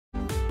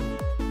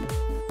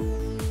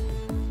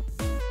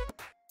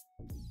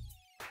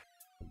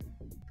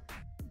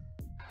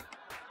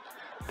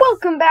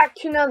Welcome back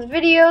to another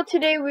video.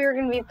 Today we are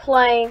going to be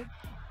playing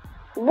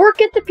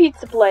Work at the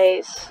Pizza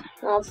Place.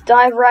 Now let's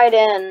dive right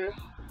in.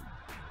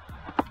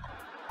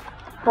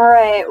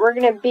 Alright, we're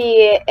going to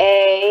be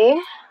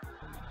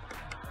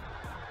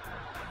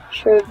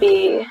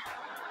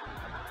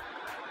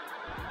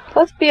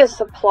let's be a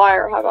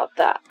supplier, how about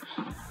that?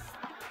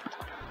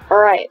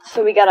 Alright,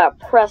 so we gotta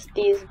press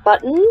these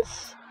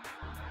buttons.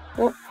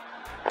 And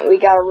we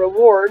got a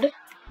reward.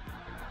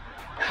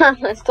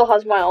 It still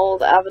has my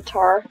old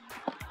avatar.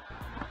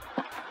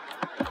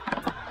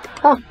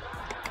 Huh.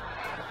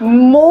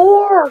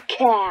 More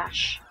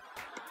cash.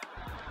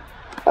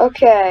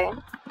 Okay.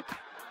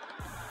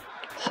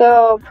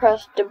 So,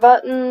 press the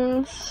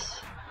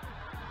buttons.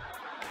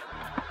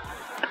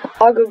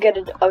 I'll go get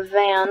a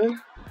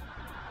van.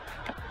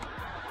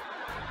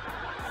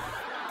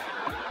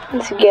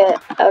 Let's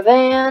get a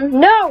van.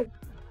 No!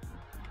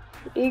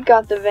 You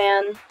got the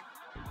van.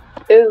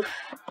 Oof.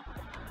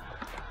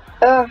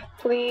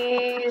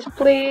 Please,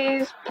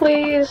 please,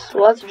 please,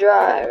 let's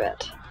drive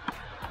it.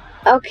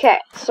 Okay,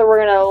 so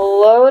we're gonna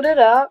load it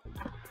up.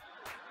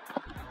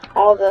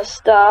 All this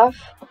stuff.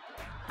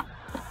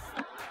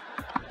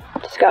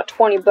 Just got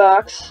 20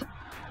 bucks.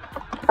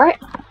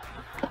 Alright.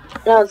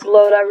 Now let's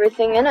load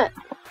everything in it.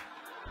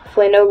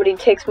 Hopefully nobody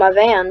takes my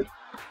van.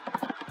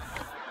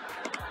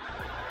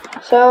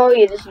 So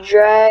you just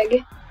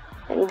drag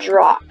and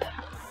drop.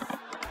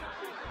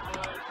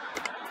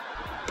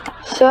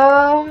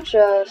 So,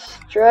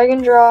 just drag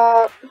and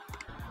drop.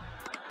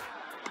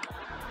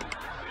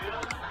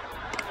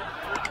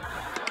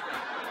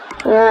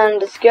 And then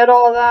just get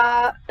all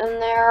that in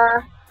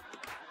there.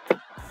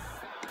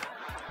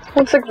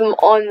 Looks like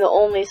I'm the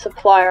only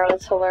supplier.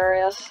 That's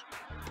hilarious.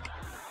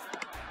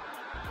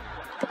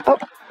 Oh.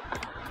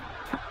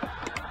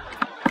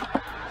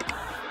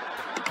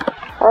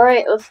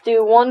 Alright, let's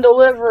do one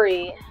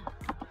delivery.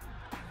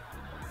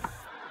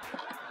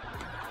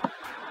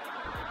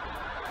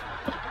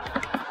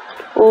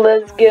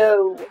 Let's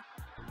go.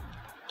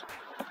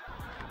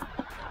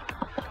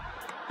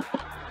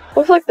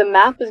 Looks like the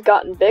map has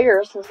gotten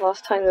bigger since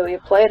last time that we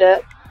played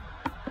it.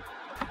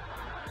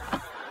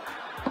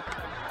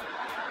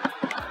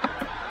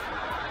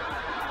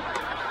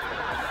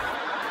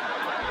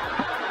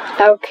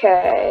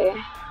 Okay.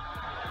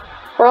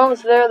 We're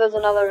almost there. There's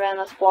another van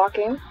that's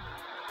blocking.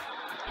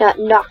 Got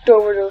knocked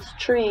over those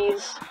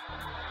trees.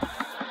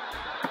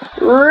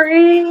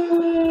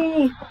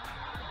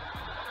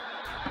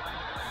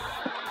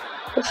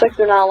 Looks like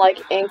they're not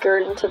like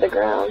anchored into the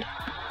ground.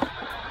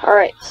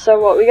 Alright, so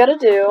what we gotta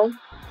do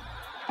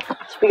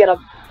is we gotta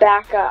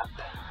back up.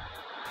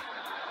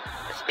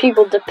 Because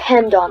people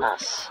depend on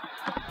us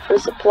for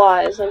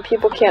supplies and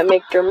people can't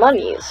make their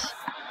monies.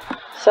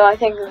 So I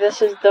think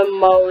this is the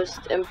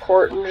most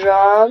important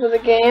job of the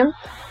game.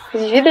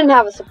 Because if you didn't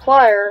have a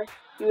supplier,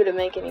 you wouldn't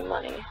make any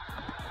money.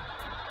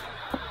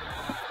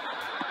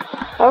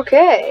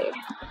 Okay.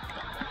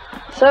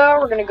 So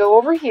we're gonna go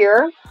over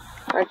here.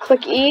 We're gonna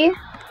click E.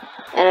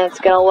 And it's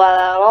gonna let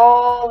out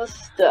all the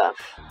stuff.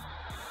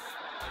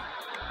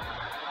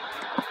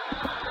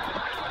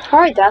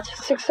 Alright, that's a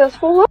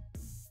successful.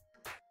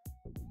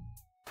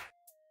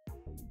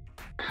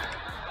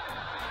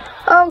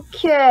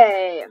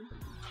 Okay.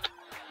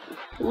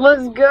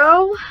 Let's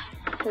go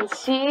and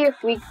see if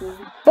we can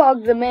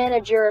bug the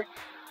manager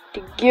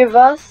to give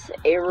us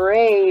a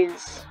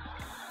raise.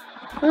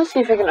 Let's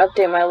see if I can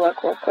update my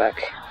luck real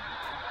quick.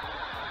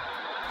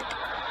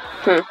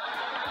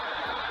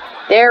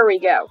 There we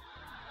go.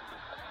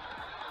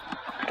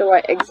 How do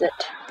I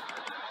exit?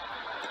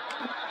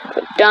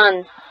 Click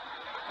done.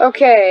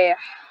 Okay.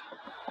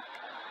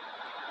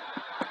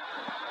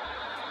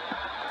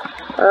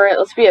 Alright,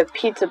 let's be a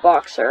pizza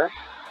boxer.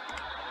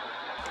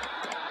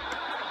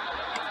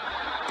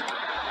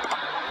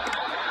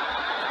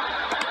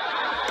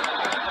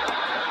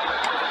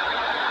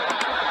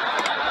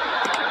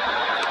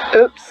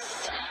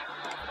 Oops.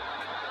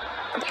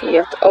 Okay, you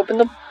have to open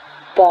the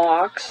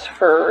box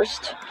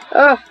first.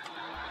 Ugh.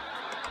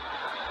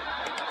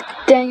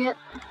 Dang it.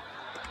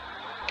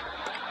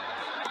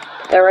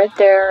 Put that right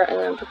there, and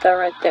then put that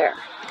right there.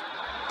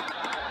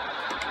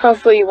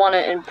 Hopefully you want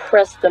to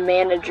impress the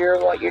manager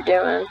what you're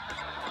doing.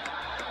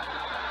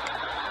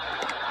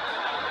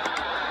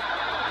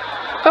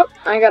 Oh,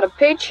 I got a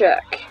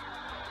paycheck.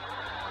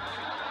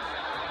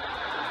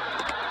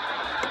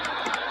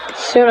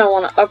 Soon I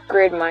want to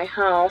upgrade my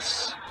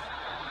house.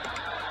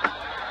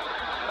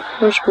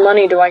 How much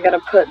money do I gotta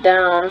put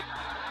down?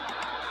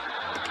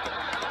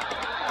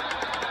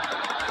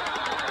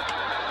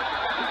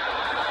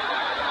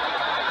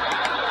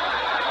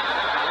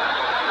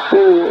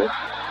 Ooh.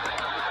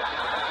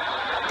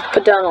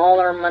 Put down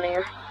all our money.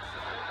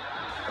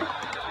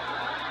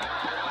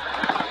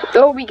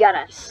 Oh, we got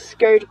a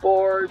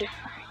skateboard.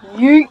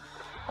 Yeet.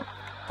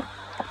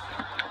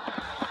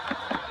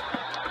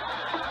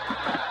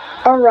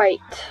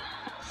 Alright.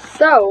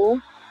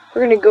 So,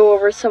 we're gonna go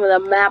over some of the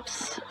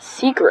map's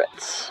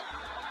secrets.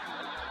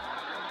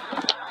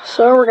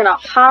 So we're gonna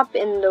hop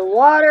in the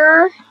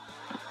water.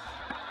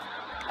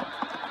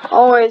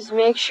 Always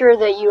make sure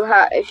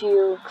that if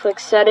you click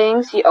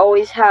settings, you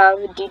always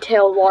have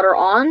detailed water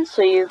on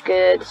so you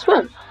could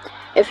swim.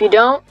 If you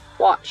don't,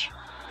 watch.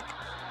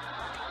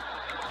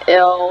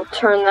 It'll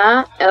turn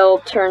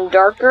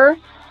darker,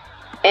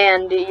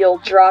 and you'll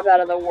drop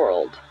out of the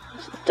world.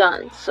 It's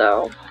done.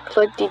 So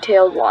click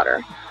detailed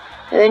water,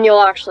 and then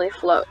you'll actually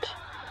float.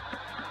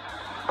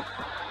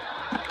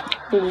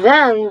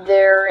 Then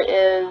there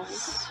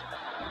is,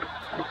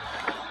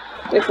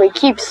 if we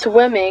keep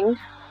swimming,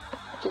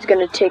 which is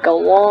going to take a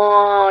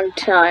long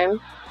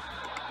time.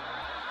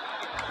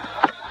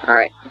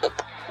 Alright,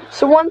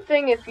 so one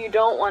thing, if you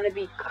don't want to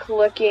be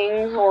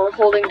clicking or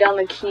holding down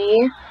the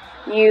key,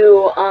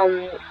 you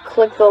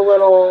click the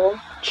little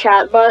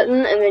chat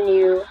button, and then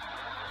you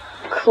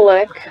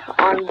click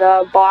on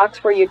the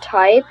box where you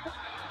type,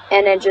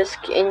 and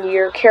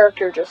your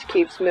character just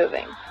keeps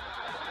moving.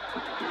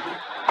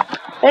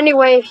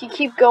 Anyway, if you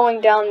keep going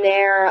down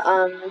there,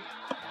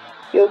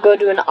 you'll go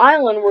to an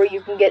island where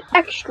you can get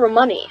extra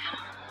money.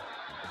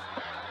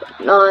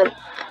 Not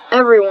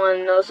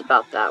everyone knows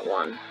about that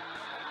one.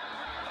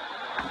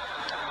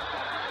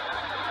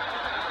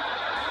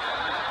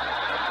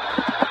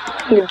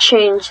 You can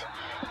change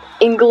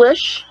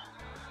English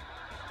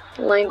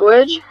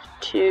language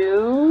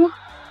to,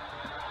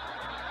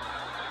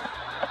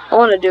 I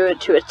want to do it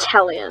to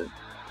Italian.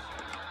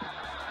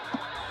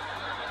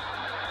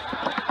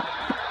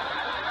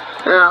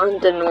 Oh,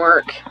 it didn't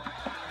work.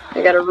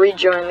 I gotta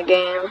rejoin the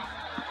game.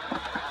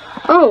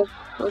 Oh,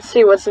 let's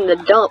see what's in the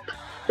dump.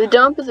 The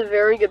dump is a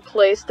very good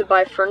place to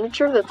buy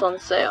furniture that's on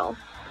sale.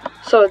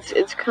 So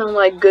it's kind of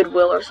like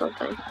Goodwill or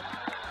something.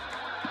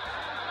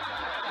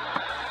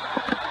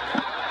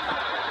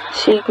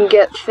 So you can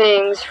get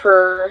things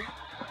for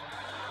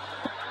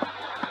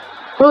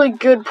really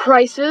good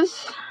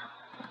prices.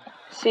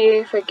 See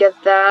if I get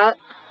that.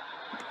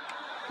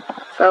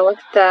 If I look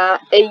at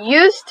that, it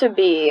used to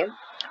be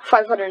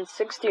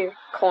 560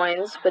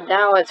 coins, but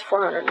now it's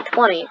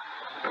 420.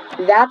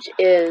 That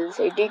is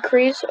a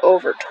decrease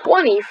over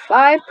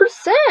 25%.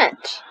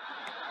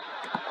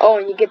 Oh,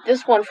 and you get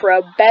this one for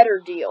a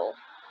better deal.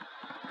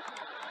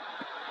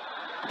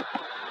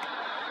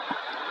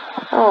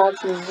 Oh,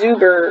 it's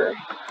Zuber.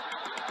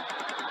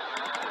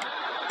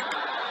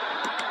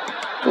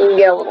 You can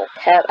get a little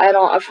pet.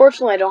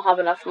 Unfortunately, I don't have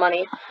enough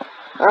money.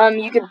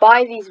 You could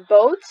buy these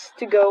boats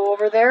to go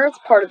over there. It's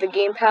part of the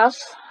Game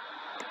Pass.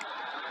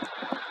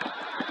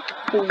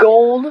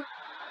 Gold.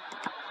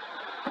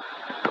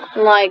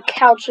 Like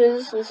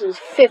couches, this is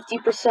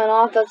 50%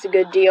 off. That's a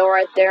good deal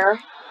right there.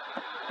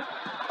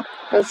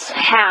 That's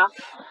half.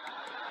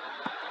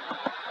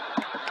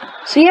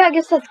 So yeah, I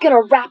guess that's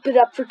gonna wrap it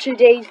up for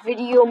today's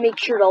video. Make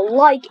sure to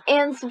like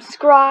and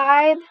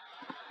subscribe.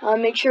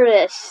 Make sure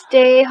to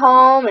stay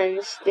home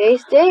and stay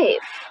safe.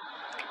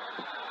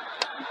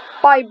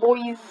 Bye,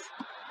 boys.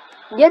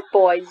 Yet,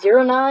 boys.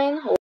 09.